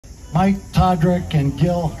Mike Todrick and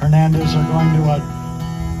Gil Hernandez are going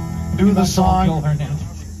to do the song. Gil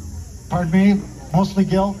Hernandez. Pardon me? Mostly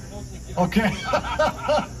Gil? Okay.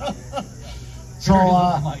 So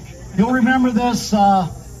you'll remember this.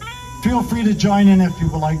 Feel free to join in if you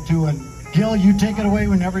would like to. And Gil, you take it away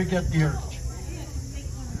whenever you get the urge.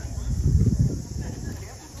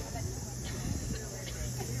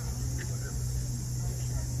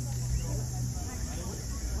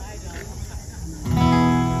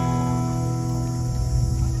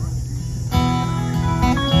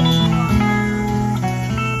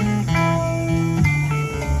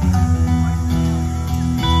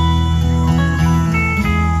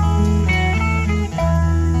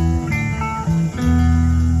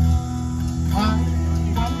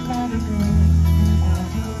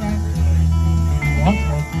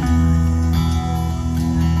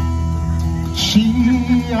 She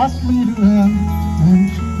asked me to run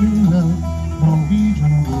into the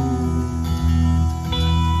Norwegian Wood.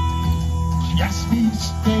 She asked me to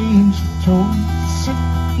stay and she told me to sit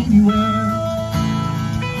anywhere.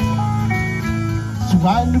 So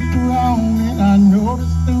I looked around and I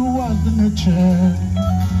noticed there wasn't a chair.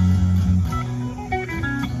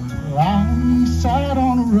 I sat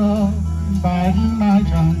on a rug, biting my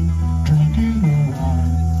tongue, drinking the wine.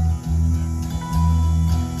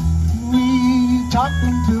 Talked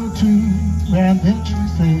until 2, and then she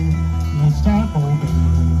said, it's time for bed.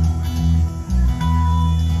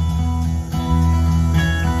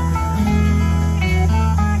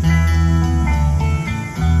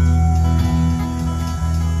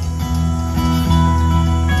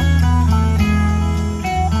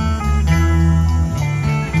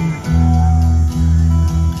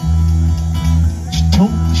 She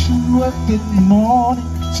told me she worked in the morning,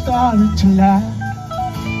 started to laugh.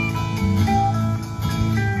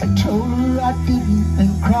 I told her I didn't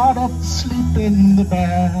and crawled up to sleep in the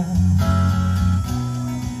bath.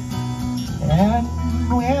 And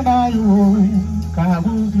when I awoke, I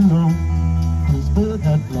was alone, 'cause bird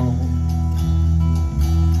had blown.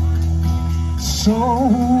 So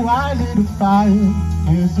I lit a fire,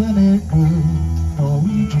 isn't it good,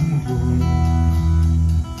 Norwegian Wood?